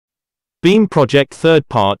BEEM project third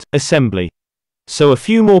part, assembly. So a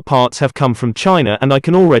few more parts have come from China and I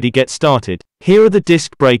can already get started. Here are the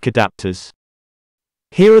disc brake adapters.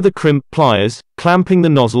 Here are the crimp pliers, clamping the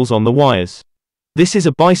nozzles on the wires. This is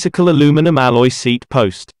a bicycle aluminum alloy seat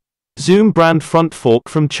post. Zoom brand front fork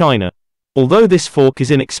from China. Although this fork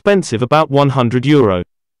is inexpensive, about €100.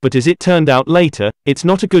 But as it turned out later, it's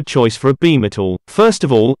not a good choice for a BEEM at all. First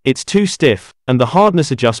of all, it's too stiff, and the hardness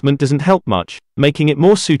adjustment doesn't help much, making it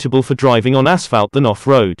more suitable for driving on asphalt than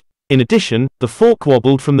off-road. In addition, the fork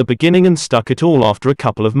wobbled from the beginning and stuck at all after a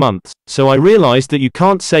couple of months. So I realized that you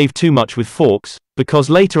can't save too much with forks, because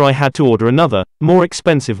later I had to order another, more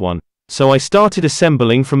expensive one. So I started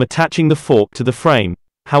assembling from attaching the fork to the frame.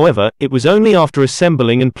 However, it was only after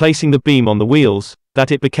assembling and placing the BEEM on the wheels that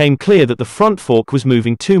it became clear that the front fork was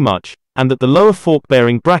moving too much, and that the lower fork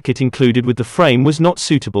bearing bracket included with the frame was not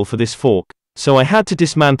suitable for this fork. So I had to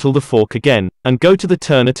dismantle the fork again, and go to the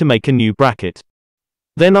turner to make a new bracket.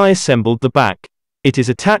 Then I assembled the back. It is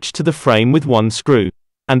attached to the frame with one screw.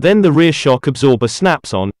 And then the rear shock absorber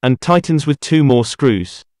snaps on, and tightens with 2 more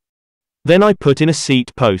screws. Then I put in a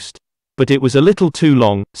seat post. But it was a little too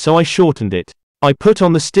long, so I shortened it. I put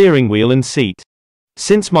on the steering wheel and seat.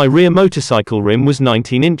 Since my rear motorcycle rim was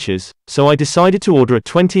 19 inches, so I decided to order a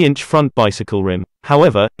 20-inch front bicycle rim.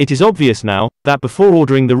 However, it is obvious now, that before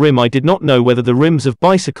ordering the rim I did not know whether the rims of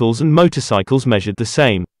bicycles and motorcycles measured the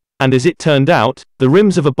same. And as it turned out, the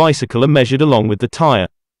rims of a bicycle are measured along with the tire.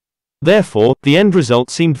 Therefore, the end result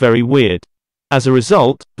seemed very weird. As a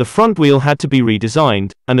result, the front wheel had to be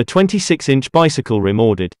redesigned, and a 26-inch bicycle rim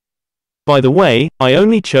ordered. By the way, I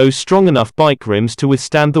only chose strong enough bike rims to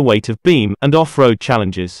withstand the weight of BEEM and off-road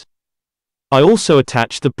challenges. I also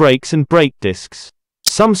attached the brakes and brake discs.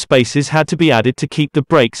 Some spaces had to be added to keep the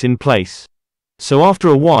brakes in place. So after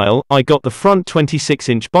a while, I got the front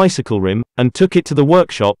 26-inch bicycle rim, and took it to the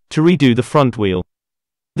workshop to redo the front wheel.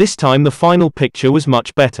 This time the final picture was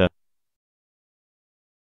much better.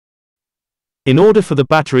 In order for the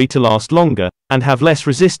battery to last longer, and have less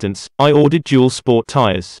resistance, I ordered dual sport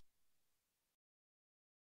tires.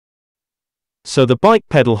 So the bike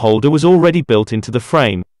pedal holder was already built into the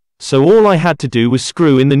frame. So all I had to do was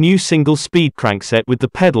screw in the new single-speed crankset with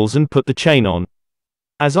the pedals and put the chain on.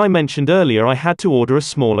 As I mentioned earlier, I had to order a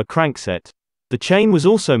smaller crankset. The chain was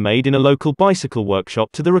also made in a local bicycle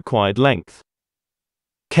workshop to the required length.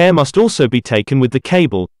 Care must also be taken with the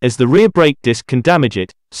cable, as the rear brake disc can damage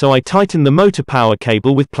it, so I tightened the motor power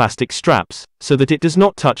cable with plastic straps, so that it does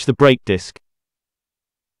not touch the brake disc.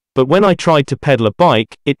 But when I tried to pedal a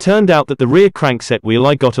bike, it turned out that the rear crankset wheel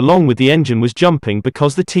I got along with the engine was jumping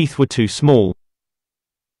because the teeth were too small.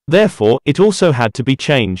 Therefore, it also had to be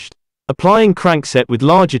changed. Applying crankset with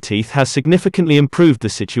larger teeth has significantly improved the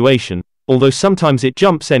situation, although sometimes it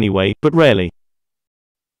jumps anyway, but rarely.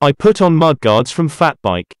 I put on mudguards from Fat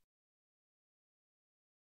Bike.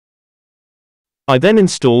 I then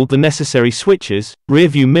installed the necessary switches,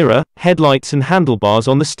 rearview mirror, headlights and handlebars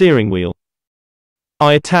on the steering wheel.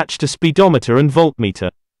 I attached a speedometer and voltmeter.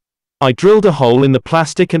 I drilled a hole in the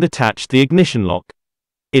plastic and attached the ignition lock.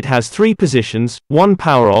 It has 3 positions, 1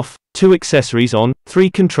 power off, 2 accessories on, 3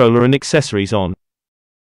 controller and accessories on.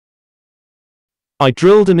 I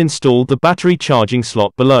drilled and installed the battery charging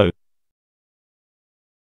slot below.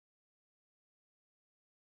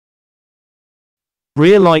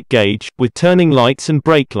 Rear light gauge, with turning lights and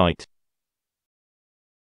brake light.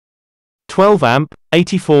 12 amp,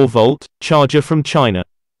 84 volt, charger from China.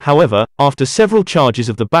 However, after several charges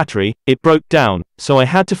of the battery, it broke down, so I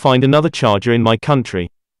had to find another charger in my country.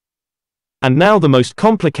 And now the most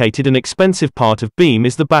complicated and expensive part of BEEM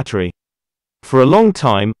is the battery. For a long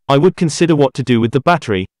time, I would consider what to do with the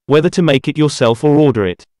battery, whether to make it yourself or order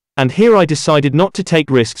it. And here I decided not to take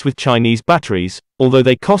risks with Chinese batteries, although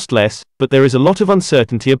they cost less, but there is a lot of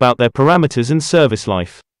uncertainty about their parameters and service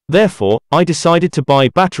life. Therefore, I decided to buy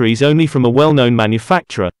batteries only from a well-known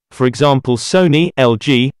manufacturer, for example Sony,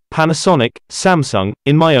 LG, Panasonic, Samsung,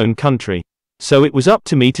 in my own country. So it was up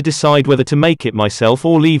to me to decide whether to make it myself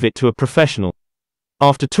or leave it to a professional.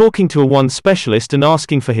 After talking to one specialist and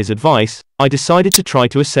asking for his advice, I decided to try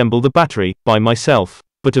to assemble the battery by myself.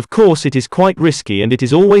 But of course it is quite risky and it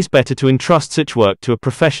is always better to entrust such work to a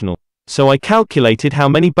professional. So I calculated how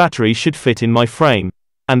many batteries should fit in my frame.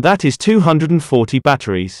 And that is 240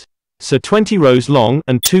 batteries. So 20 rows long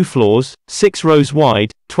and 2 floors, 6 rows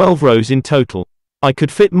wide, 12 rows in total. I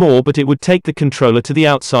could fit more, but it would take the controller to the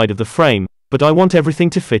outside of the frame, but I want everything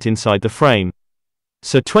to fit inside the frame.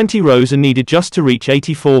 So 20 rows are needed just to reach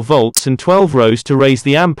 84 volts and 12 rows to raise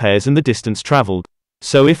the amperes and the distance traveled.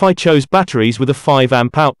 So if I chose batteries with a 5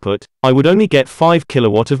 amp output, I would only get 5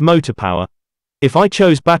 kilowatt of motor power. If I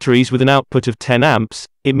chose batteries with an output of 10 amps,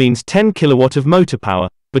 it means 10 kilowatt of motor power,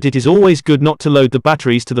 but it is always good not to load the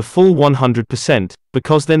batteries to the full 100%,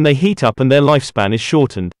 because then they heat up and their lifespan is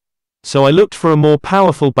shortened. So I looked for a more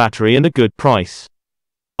powerful battery and a good price.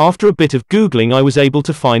 After a bit of Googling, I was able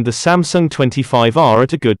to find the Samsung 25R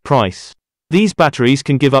at a good price. These batteries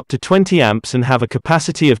can give up to 20 amps and have a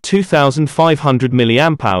capacity of 2,500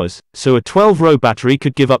 mAh, so a 12-row battery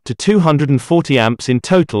could give up to 240 amps in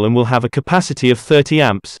total and will have a capacity of 30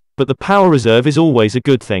 amps, but the power reserve is always a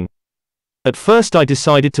good thing. At first I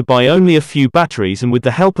decided to buy only a few batteries and with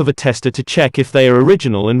the help of a tester to check if they are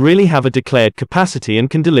original and really have a declared capacity and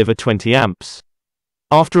can deliver 20 amps.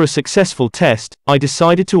 After a successful test, I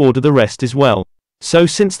decided to order the rest as well. So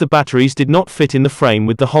since the batteries did not fit in the frame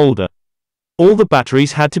with the holder, all the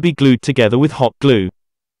batteries had to be glued together with hot glue.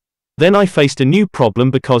 Then I faced a new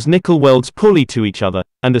problem because nickel welds poorly to each other,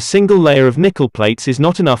 and a single layer of nickel plates is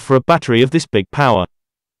not enough for a battery of this big power.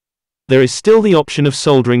 There is still the option of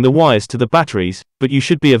soldering the wires to the batteries, but you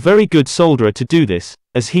should be a very good solderer to do this,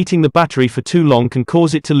 as heating the battery for too long can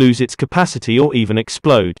cause it to lose its capacity or even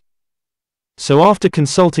explode. So after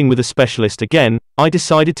consulting with a specialist again, I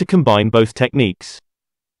decided to combine both techniques.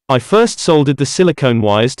 I first soldered the silicone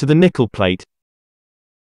wires to the nickel plate.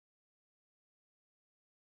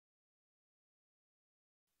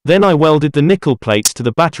 Then I welded the nickel plates to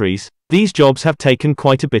the batteries. These jobs have taken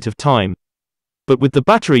quite a bit of time. But with the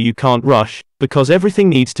battery you can't rush, because everything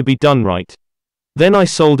needs to be done right. Then I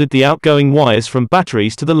soldered the outgoing wires from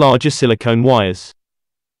batteries to the larger silicone wires.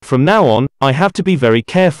 From now on, I have to be very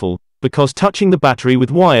careful, because touching the battery with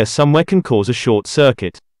wire somewhere can cause a short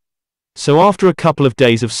circuit. So after a couple of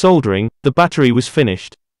days of soldering, the battery was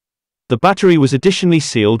finished. The battery was additionally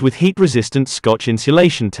sealed with heat-resistant Scotch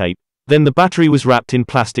insulation tape. Then the battery was wrapped in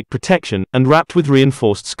plastic protection, and wrapped with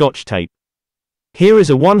reinforced Scotch tape. Here is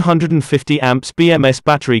a 150 amps BMS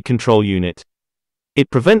battery control unit. It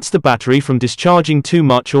prevents the battery from discharging too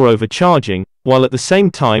much or overcharging, while at the same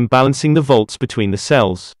time balancing the volts between the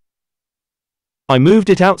cells. I moved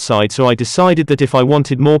it outside, so I decided that if I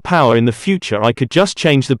wanted more power in the future I could just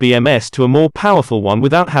change the BMS to a more powerful one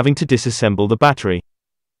without having to disassemble the battery.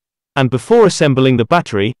 And before assembling the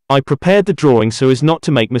battery, I prepared the drawing so as not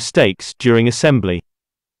to make mistakes during assembly.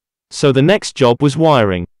 So the next job was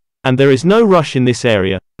wiring. And there is no rush in this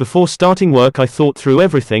area. Before starting work I thought through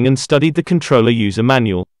everything and studied the controller user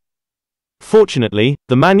manual. Fortunately,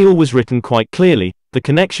 the manual was written quite clearly. The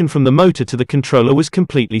connection from the motor to the controller was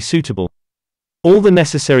completely suitable. All the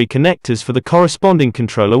necessary connectors for the corresponding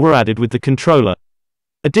controller were added with the controller.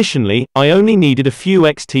 Additionally, I only needed a few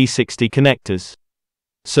XT60 connectors.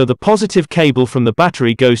 So the positive cable from the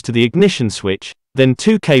battery goes to the ignition switch, then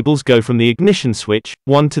two cables go from the ignition switch,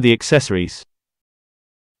 one to the accessories.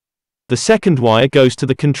 The second wire goes to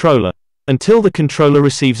the controller. Until the controller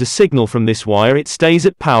receives a signal from this wire it stays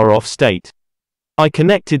at power off state. I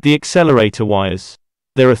connected the accelerator wires.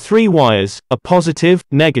 There are 3 wires, a positive,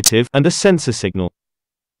 negative, and a sensor signal.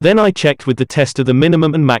 Then I checked with the tester the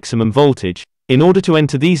minimum and maximum voltage, in order to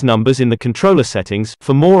enter these numbers in the controller settings,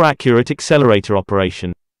 for more accurate accelerator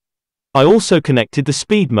operation. I also connected the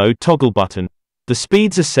speed mode toggle button. The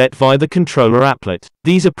speeds are set via the controller applet.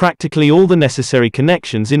 These are practically all the necessary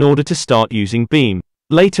connections in order to start using BEEM.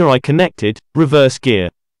 Later I connected reverse gear.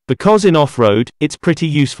 Because in off-road, it's pretty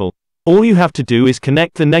useful. All you have to do is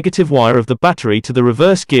connect the negative wire of the battery to the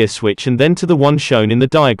reverse gear switch and then to the one shown in the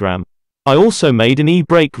diagram. I also made an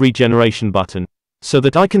e-brake regeneration button, so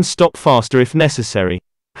that I can stop faster if necessary.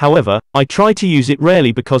 However, I try to use it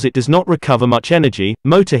rarely because it does not recover much energy,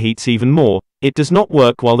 motor heats even more. It does not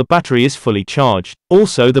work while the battery is fully charged.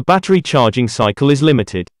 Also the battery charging cycle is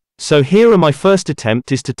limited. So here my first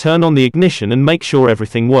attempt is to turn on the ignition and make sure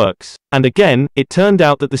everything works. And again, it turned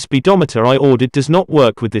out that the speedometer I ordered does not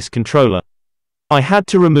work with this controller. I had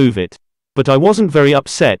to remove it. But I wasn't very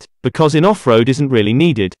upset, because in off-road isn't really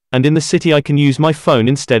needed, and in the city I can use my phone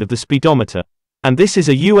instead of the speedometer. And this is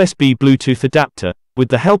a USB Bluetooth adapter, with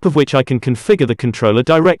the help of which I can configure the controller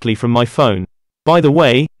directly from my phone. By the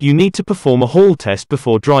way, you need to perform a hall test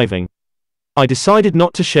before driving. I decided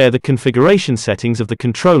not to share the configuration settings of the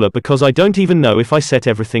controller because I don't even know if I set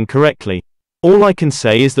everything correctly. All I can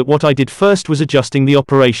say is that what I did first was adjusting the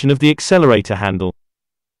operation of the accelerator handle.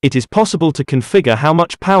 It is possible to configure how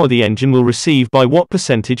much power the engine will receive by what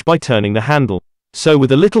percentage by turning the handle. So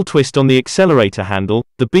with a little twist on the accelerator handle,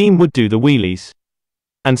 the BEEM would do the wheelies.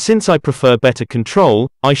 And since I prefer better control,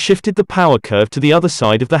 I shifted the power curve to the other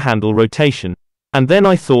side of the handle rotation. And then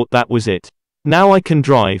I thought that was it. Now I can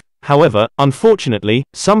drive. However, unfortunately,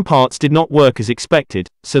 some parts did not work as expected,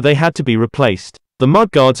 so they had to be replaced. The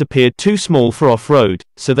mudguards appeared too small for off-road,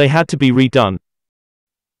 so they had to be redone.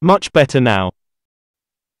 Much better now.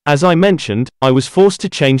 As I mentioned, I was forced to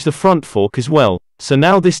change the front fork as well, so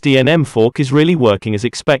now this DNM fork is really working as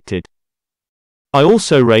expected. I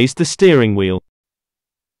also raised the steering wheel.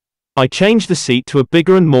 I changed the seat to a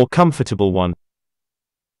bigger and more comfortable one.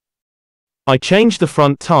 I changed the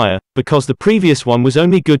front tire, because the previous one was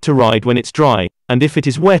only good to ride when it's dry, and if it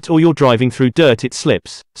is wet or you're driving through dirt it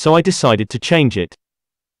slips, so I decided to change it.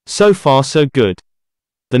 So far so good.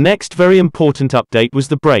 The next very important update was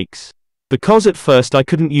the brakes. Because at first I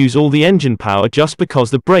couldn't use all the engine power just because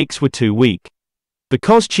the brakes were too weak.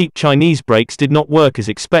 Because cheap Chinese brakes did not work as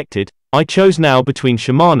expected, I chose now between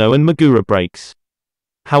Shimano and Magura brakes.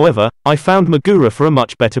 However, I found Magura for a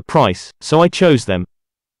much better price, so I chose them.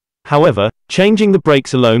 However, changing the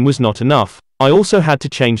brakes alone was not enough, I also had to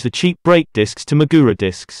change the cheap brake discs to Magura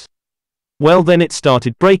discs. Well, then it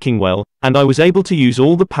started braking well, and I was able to use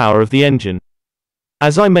all the power of the engine.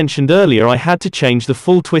 As I mentioned earlier, I had to change the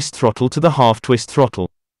full twist throttle to the half twist throttle.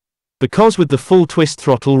 Because with the full twist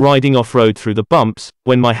throttle riding off-road through the bumps,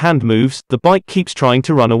 when my hand moves, the bike keeps trying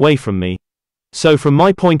to run away from me. So from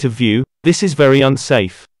my point of view, this is very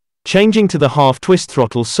unsafe. Changing to the half twist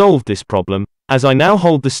throttle solved this problem, as I now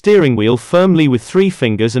hold the steering wheel firmly with 3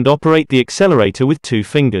 fingers and operate the accelerator with 2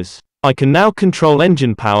 fingers. I can now control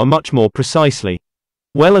engine power much more precisely.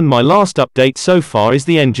 Well, and my last update so far is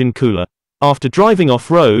the engine cooler. After driving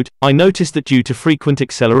off-road, I noticed that due to frequent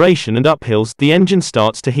acceleration and uphills, the engine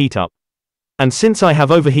starts to heat up. And since I have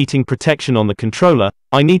overheating protection on the controller,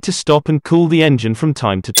 I need to stop and cool the engine from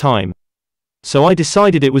time to time. So I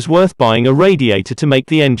decided it was worth buying a radiator to make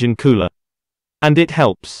the engine cooler. And it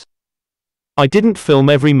helps. I didn't film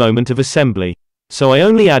every moment of assembly, so I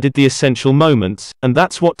only added the essential moments, and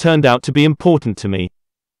that's what turned out to be important to me.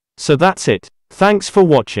 So that's it. Thanks for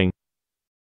watching.